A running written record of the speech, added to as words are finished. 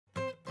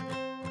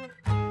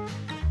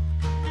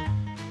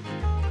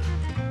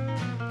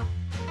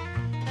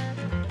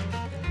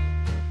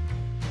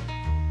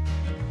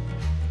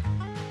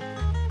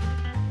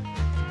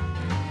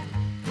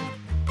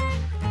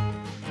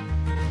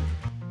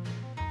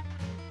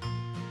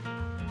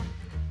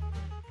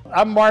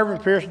I'm Marvin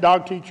Pierce,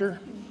 dog teacher,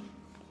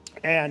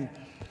 and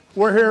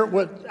we're here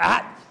with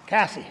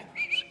Cassie.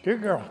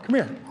 Good girl, come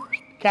here.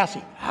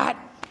 Cassie,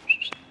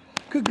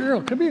 good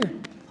girl, come here.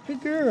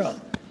 Good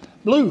girl.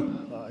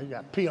 Blue, oh, he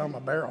got pee on my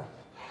barrel.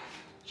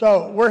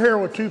 So we're here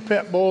with two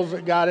pit bulls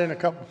that got in a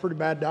couple pretty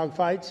bad dog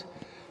fights,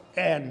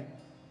 and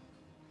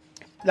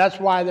that's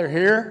why they're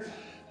here.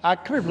 Come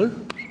here,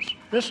 Blue.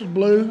 This is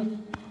Blue.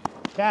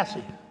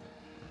 Cassie.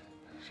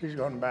 She's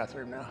going to the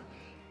bathroom now.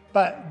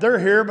 But they're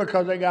here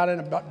because they got in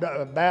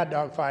a bad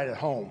dog fight at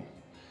home.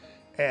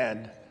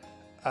 And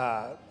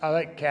I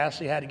think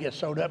Cassie had to get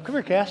sewed up. Come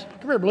here, Cassie.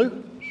 Come here,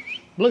 Blue.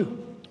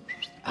 Blue.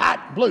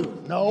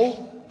 Blue.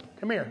 No.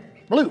 Come here.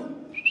 Blue.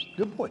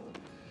 Good boy.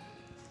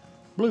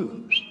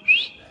 Blue.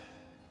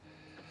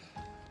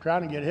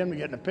 Trying to get him to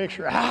get in the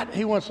picture.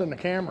 He wants in the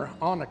camera,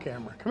 on the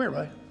camera. Come here,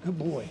 buddy. Good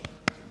boy.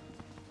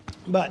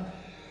 But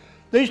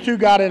these two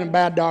got in a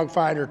bad dog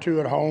fight or two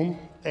at home.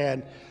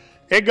 And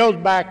it goes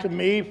back to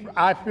me.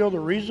 I feel the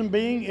reason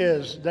being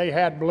is they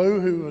had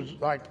Blue, who was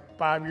like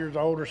 5 years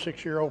old or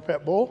 6-year-old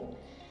pit bull,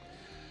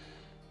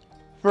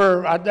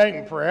 for I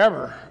think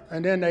forever.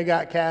 And then they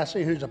got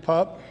Cassie, who's a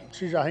pup.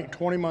 She's I think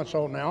 20 months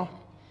old now.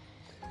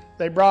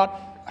 They brought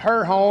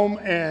her home,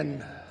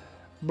 and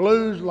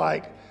Blue's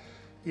like,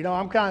 you know,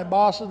 I'm kind of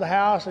boss of the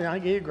house, and I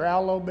get you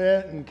growl a little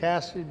bit, and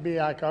Cassie'd be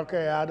like,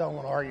 okay, I don't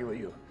want to argue with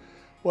you.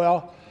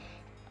 Well,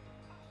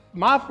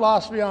 my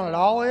philosophy on it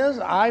all is,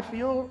 I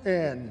feel,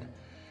 and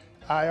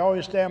I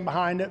always stand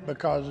behind it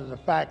because of the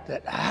fact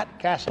that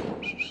Cassie's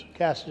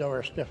over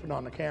there sniffing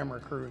on the camera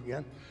crew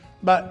again.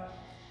 But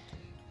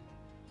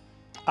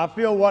I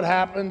feel what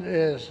happened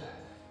is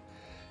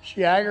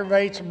she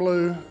aggravates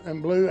Blue,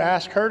 and Blue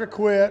asks her to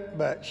quit,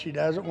 but she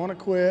doesn't want to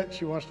quit.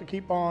 She wants to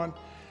keep on.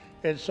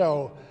 And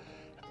so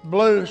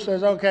Blue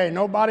says, okay,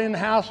 nobody in the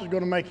house is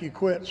going to make you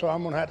quit, so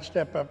I'm going to have to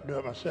step up and do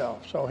it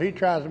myself. So he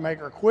tries to make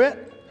her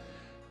quit.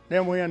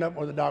 Then we end up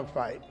with a dog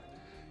fight.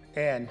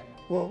 And,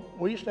 well,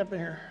 will you step in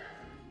here?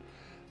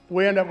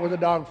 We end up with a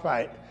dog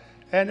fight.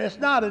 And it's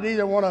not that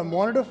either one of them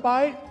wanted to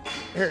fight.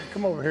 Here,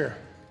 come over here.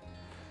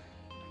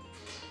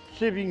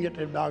 See if you can get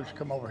the dogs to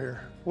come over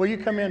here. Will you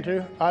come in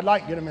too? I'd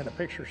like to get them in a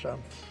picture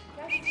some.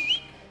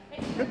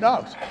 Good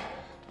dogs.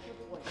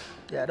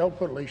 Yeah, don't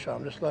put a leash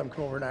on them. Just let them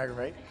come over and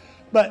aggravate.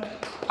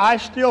 But I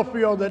still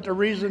feel that the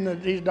reason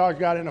that these dogs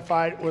got in a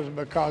fight was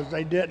because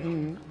they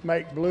didn't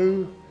make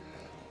Blue,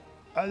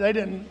 he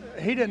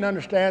didn't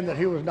understand that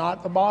he was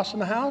not the boss in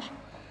the house.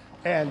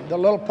 And the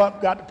little pup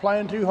got to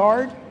playing too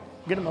hard.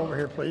 Get him over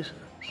here, please.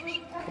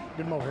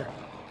 Get him over here.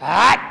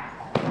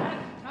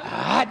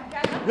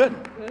 Good.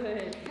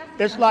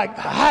 It's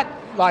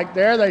like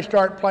there, they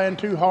start playing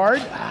too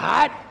hard.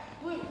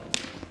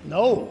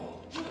 No.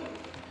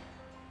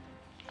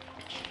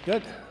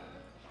 Good.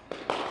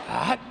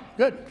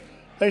 Good.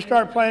 They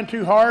start playing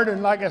too hard,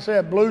 and like I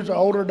said, Blue's an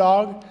older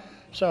dog,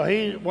 so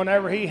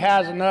whenever he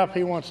has enough,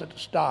 he wants it to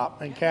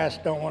stop, and Cass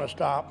don't want to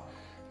stop.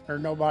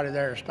 There's nobody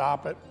there to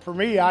stop it. For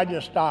me, I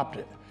just stopped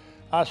it.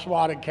 I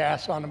swatted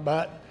Cass on the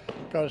butt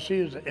because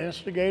she was the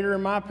instigator,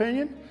 in my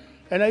opinion,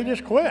 and they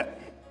just quit.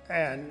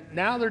 And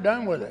now they're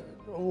done with it.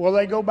 Will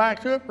they go back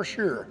to it? For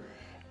sure,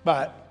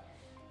 but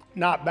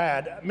not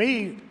bad.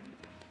 Me,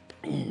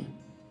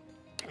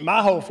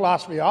 my whole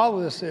philosophy, all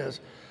of this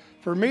is,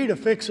 for me to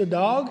fix a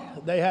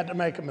dog, they had to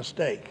make a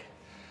mistake.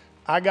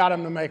 I got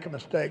them to make a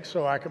mistake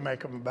so I could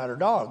make them a better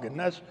dog. And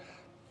that's,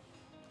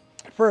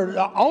 for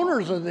the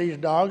owners of these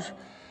dogs,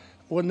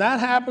 when that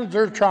happens,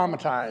 they're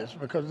traumatized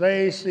because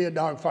they see a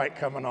dog fight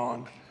coming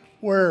on.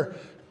 Where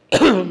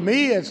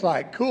me, it's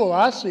like, cool,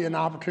 I see an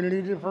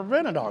opportunity to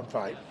prevent a dog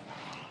fight.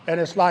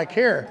 And it's like,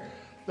 here,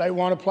 they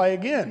want to play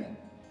again.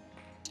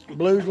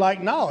 Blue's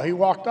like, no, he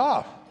walked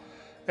off.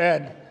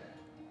 And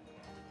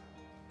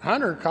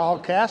Hunter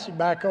called Cassie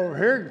back over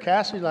here, and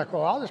Cassie's like,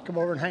 well, I'll just come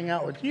over and hang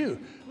out with you.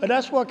 But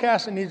that's what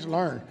Cassie needs to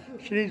learn.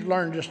 She needs to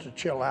learn just to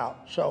chill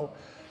out. So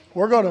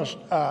we're going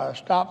to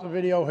stop the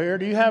video here.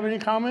 Do you have any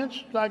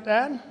comments like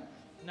that?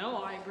 No,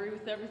 I agree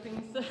with everything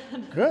you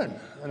said. Good.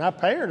 And I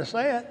pay her to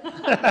say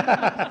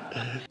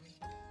it.